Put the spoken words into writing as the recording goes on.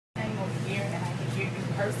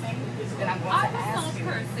you're cursing, then I'm going to ask you. I was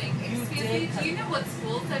not cursing. Excuse me, do you know what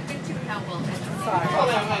schools I've been to and how well educated? Sorry.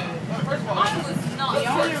 First of all, I was not. The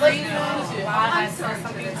only reason why I said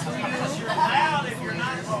something to you. you're loud if you're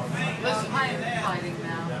not profane. Listen, I am fighting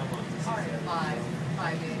now.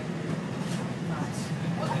 Fighting.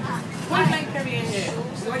 Point blank period.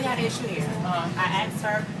 We already had an issue here. I asked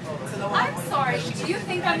her to lower. I'm sorry. Do you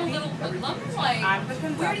think I'm a little hoodlum? Like, I'm the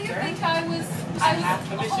conductor. where do you think I was? I have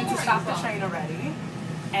permission to stop the train already,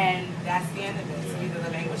 and that's the end of it. So either the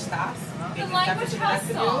language stops, The language has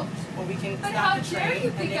stopped. or we can But stop how the dare train you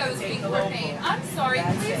and think they I can was take being the local. profane? I'm sorry.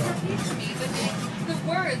 That's Please it. repeat to me the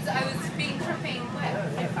words I was being profane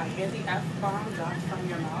with. If I hear the F-bomb dropped from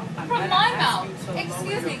your mouth, I'm From gonna my ask mouth. you to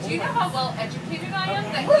Excuse lower me, your do you know voice. how well educated I am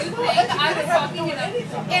that you think I was talking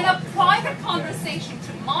in a private conversation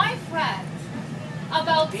to my friend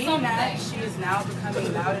about Being that something? she is now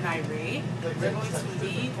becoming loud and irate, we're going to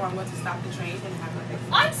leave, or I'm going to stop the train and have her.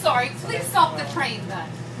 I'm sorry, please stop the train then.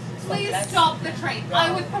 Please stop the train.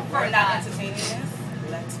 I would prefer We're not that. entertaining this.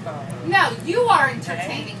 Let's go. No, you are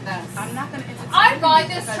entertaining this. I'm not going to entertain I ride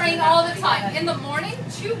you this because train you're not all the putting time. that- In the morning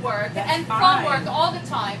to work That's and from fine. work all the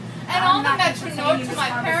time. And I'm on the not Metro North entertaining to this my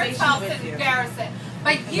parents' conversation house with in you. Garrison.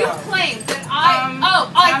 But you No. claim that I Time I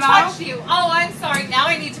out. touched you. Oh, I'm sorry. Now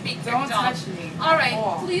I need to be kicked Don't off. touch me. All right, at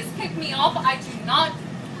all. please kick me off. I do not.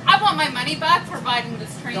 I want my money back for riding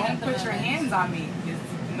this train. Don't at the put your moment. hands on me.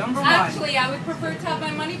 It's number one. Actually, I would prefer to have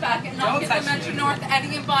my money back and not Don't give the touch Metro me. North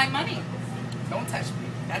any of my money. Don't touch me.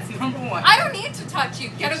 That's number one. I don't need to touch you.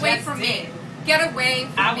 Get You away just from me. did. Get away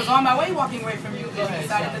from I me. was on my way walking away from you Go and you ahead,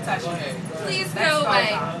 decided to touch go me. ahead. Please Let's go away.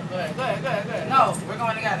 Go ahead. No, we're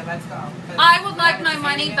going together. Let's go. 'Cause I would like I'm my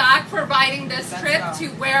money entertaining back for riding this Let's trip go. to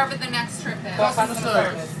wherever the next trip is. Customer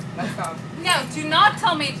service. Let's go. No, do not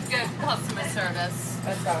tell me to go to customer service.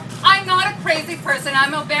 Let's go. I'm not a crazy person.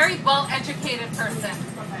 I'm a very well-educated person.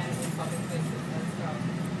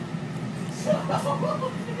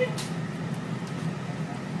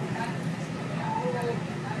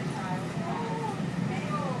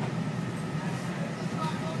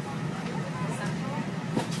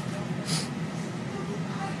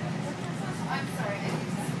 I'm sorry.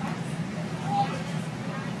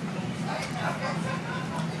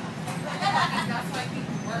 That's why I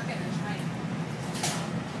keep working.